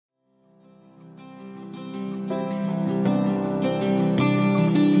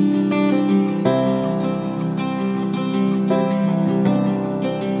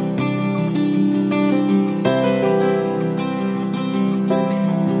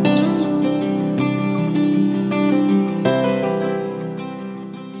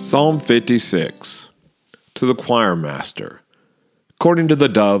Psalm 56. To the choir master, according to the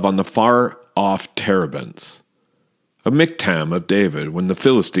dove on the far-off terebinths, a miktam of David when the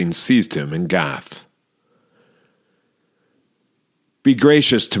Philistines seized him in Gath. Be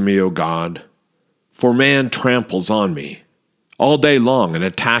gracious to me, O God, for man tramples on me. All day long an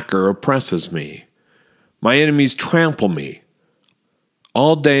attacker oppresses me. My enemies trample me.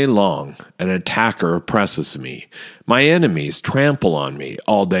 All day long an attacker oppresses me. My enemies trample on me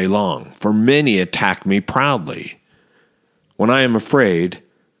all day long, for many attack me proudly. When I am afraid,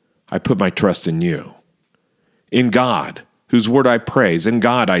 I put my trust in you. In God, whose word I praise, in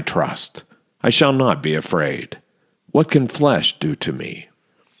God I trust. I shall not be afraid. What can flesh do to me?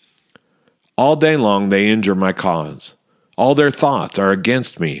 All day long they injure my cause. All their thoughts are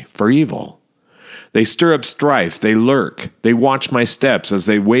against me for evil. They stir up strife, they lurk, they watch my steps as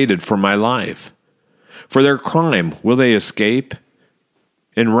they waited for my life. For their crime will they escape?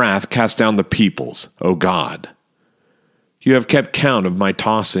 In wrath cast down the peoples, O God. You have kept count of my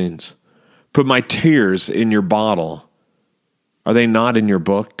tossings. Put my tears in your bottle. Are they not in your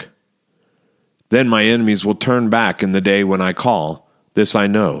book? Then my enemies will turn back in the day when I call. This I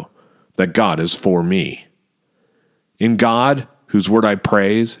know, that God is for me. In God, whose word I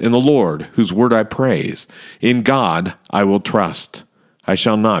praise, in the Lord, whose word I praise, in God I will trust. I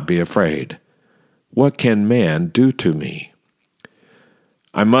shall not be afraid. What can man do to me?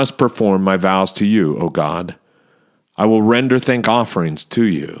 I must perform my vows to you, O God. I will render thank offerings to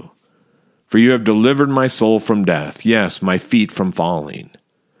you. For you have delivered my soul from death, yes, my feet from falling,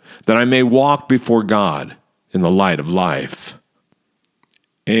 that I may walk before God in the light of life.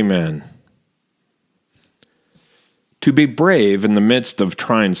 Amen. To be brave in the midst of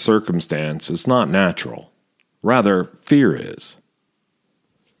trying circumstance is not natural. Rather, fear is.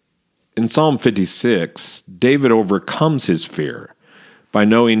 In Psalm 56, David overcomes his fear by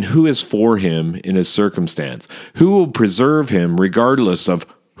knowing who is for him in his circumstance, who will preserve him regardless of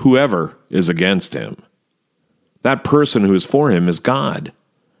whoever is against him. That person who is for him is God.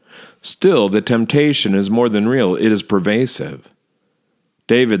 Still, the temptation is more than real. It is pervasive.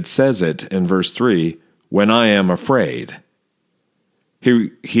 David says it in verse 3, when I am afraid.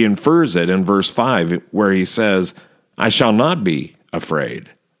 He infers it in verse 5, where he says, I shall not be afraid.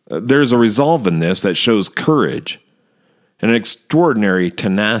 There's a resolve in this that shows courage and an extraordinary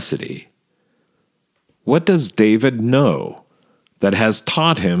tenacity. What does David know that has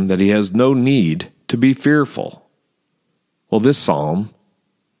taught him that he has no need to be fearful? Well, this Psalm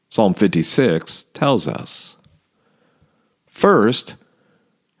 56, tells us. First,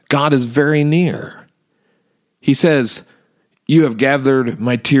 God is very near. He says, you have gathered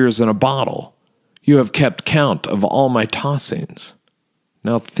my tears in a bottle. You have kept count of all my tossings.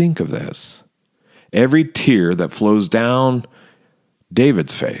 Now think of this. Every tear that flows down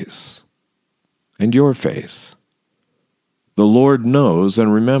David's face and your face, the Lord knows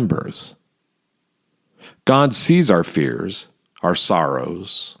and remembers. God sees our fears, our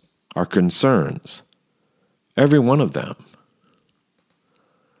sorrows, our concerns, every one of them.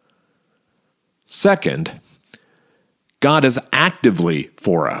 Second, God is actively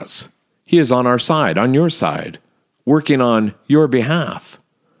for us. He is on our side, on your side, working on your behalf.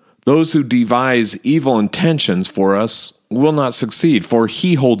 Those who devise evil intentions for us will not succeed, for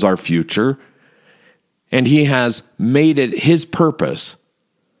He holds our future, and He has made it His purpose,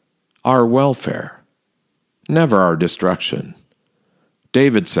 our welfare, never our destruction.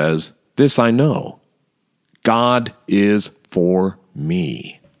 David says, this I know, God is for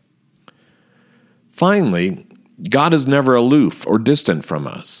me. Finally, God is never aloof or distant from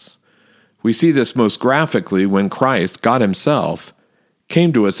us. We see this most graphically when Christ, God Himself,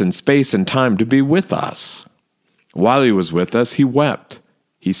 came to us in space and time to be with us. While He was with us, He wept,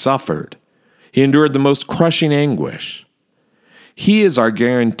 He suffered, He endured the most crushing anguish. He is our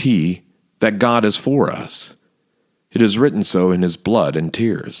guarantee that God is for us. It is written so in His blood and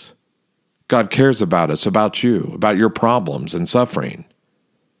tears. God cares about us, about you, about your problems and suffering.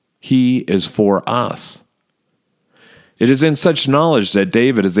 He is for us. It is in such knowledge that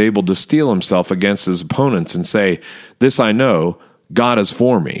David is able to steel himself against his opponents and say, this I know, God is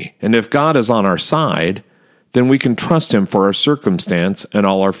for me. And if God is on our side, then we can trust Him for our circumstance and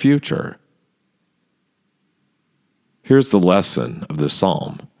all our future. Here's the lesson of this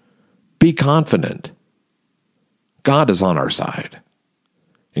psalm. Be confident. God is on our side.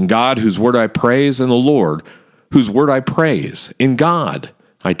 In God, whose word I praise, in the Lord, whose word I praise, in God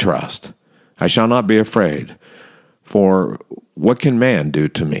I trust. I shall not be afraid. For what can man do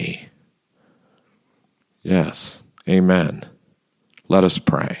to me? Yes, amen. Let us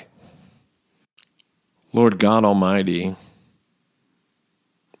pray. Lord God Almighty,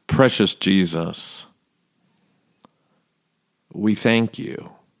 Precious Jesus, we thank you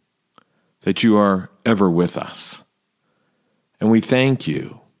that you are ever with us. And we thank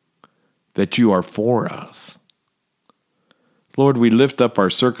you that you are for us. Lord, we lift up our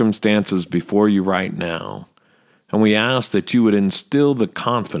circumstances before you right now, and we ask that you would instill the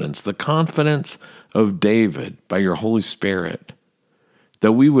confidence of David by your Holy Spirit,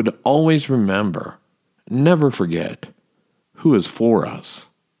 that we would always remember, never forget, who is for us.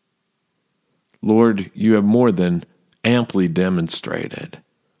 Lord, you have more than amply demonstrated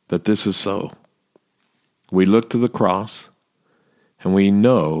that this is so. We look to the cross, and we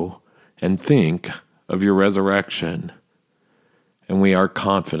know and think of your resurrection, and we are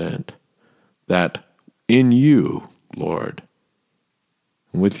confident that in you, Lord,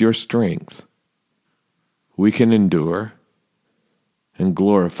 with your strength, we can endure and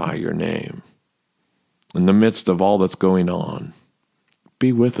glorify your name. In the midst of all that's going on,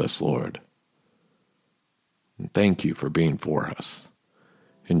 be with us, Lord. And thank you for being for us.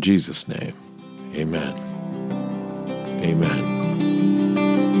 In Jesus' name, amen. Amen.